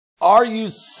Are you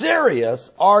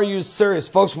serious? Are you serious?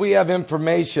 Folks, we have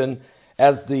information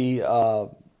as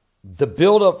the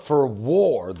buildup for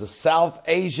war, the South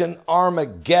Asian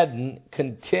Armageddon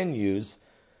continues.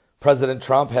 President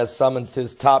Trump has summoned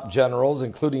his top generals,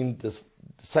 including the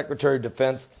Secretary of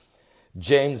Defense,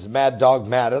 James Mad Dog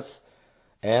Mattis,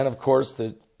 and, of course,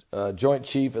 the Joint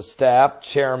Chief of Staff,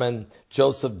 Chairman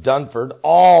Joseph Dunford,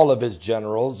 all of his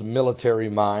generals, military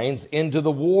minds, into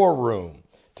the war room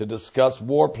to discuss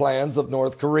war plans of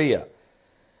North Korea.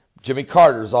 Jimmy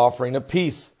Carter's offering a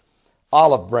peace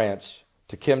olive branch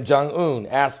to Kim Jong-un,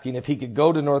 asking if he could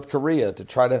go to North Korea to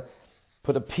try to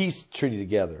put a peace treaty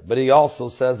together. But he also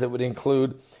says it would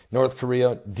include North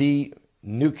Korea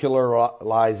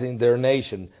denuclearizing their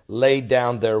nation, lay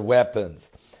down their weapons.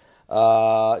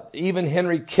 Even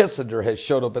Henry Kissinger has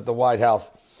showed up at the White House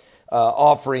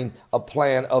offering a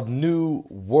plan of new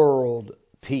world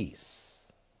peace.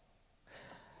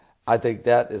 I think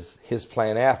that is his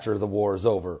plan after the war is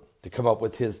over, to come up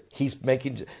with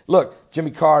look,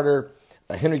 Jimmy Carter,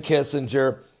 Henry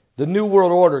Kissinger, the New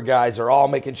World Order guys are all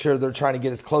making sure they're trying to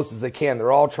get as close as they can.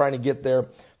 They're all trying to get their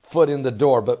foot in the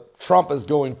door. But Trump is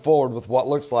going forward with what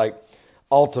looks like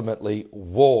ultimately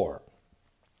war.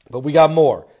 But we got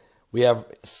more. We have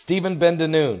Stephen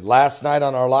Ben-Danoon last night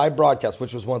on our live broadcast,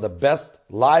 which was one of the best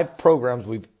live programs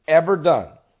we've ever done.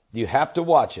 You have to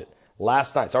watch it.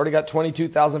 Last night. It's already got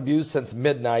 22,000 views since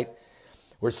midnight,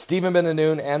 where Stephen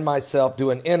Ben-Danoon and myself do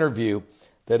an interview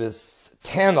that is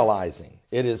tantalizing.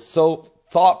 It is so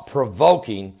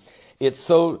thought-provoking. It's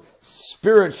so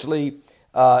spiritually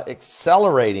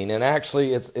accelerating, and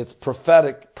actually it's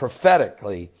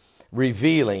prophetically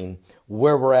revealing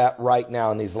where we're at right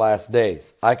now in these last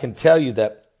days. I can tell you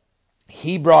that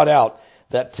he brought out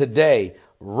that today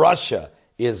Russia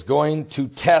is going to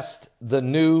test the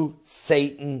new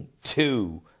Satan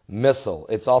II missile.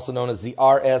 It's also known as the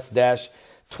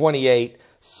RS-28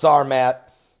 Sarmat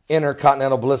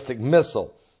intercontinental ballistic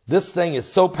missile. This thing is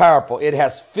so powerful, it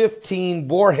has 15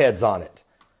 warheads on it.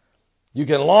 You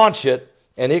can launch it,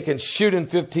 and it can shoot in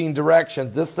 15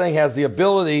 directions. This thing has the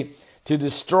ability to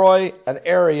destroy an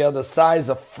area the size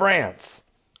of France.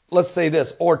 Let's say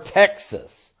this, or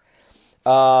Texas.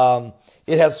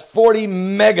 It has 40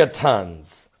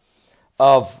 megatons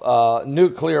of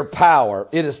nuclear power.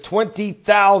 It is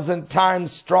 20,000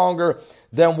 times stronger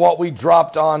than what we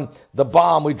dropped on the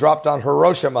bomb we dropped on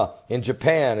Hiroshima in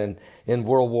Japan in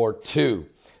World War II.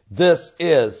 This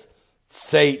is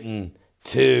Satan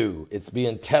II. It's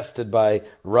being tested by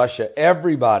Russia.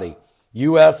 Everybody.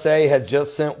 USA has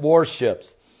just sent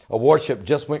warships. A warship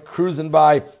just went cruising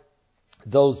by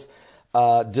those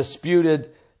disputed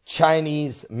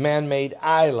Chinese man-made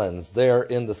islands there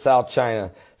in the South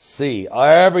China Sea.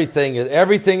 Everything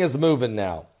is moving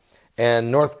now.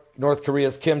 And North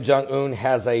Korea's Kim Jong-un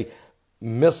has a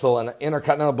missile, an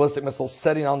intercontinental ballistic missile,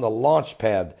 sitting on the launch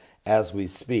pad as we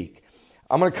speak.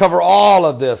 I'm going to cover all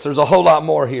of this. There's a whole lot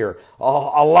more here.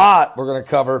 A lot we're going to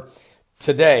cover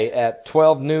today at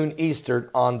 12 noon Eastern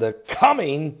on the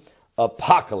coming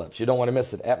apocalypse. You don't want to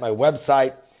miss it. At my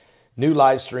website, new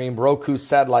live stream, Roku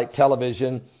satellite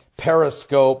television,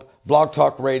 Periscope, Blog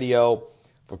Talk Radio,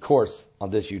 of course,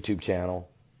 on this YouTube channel.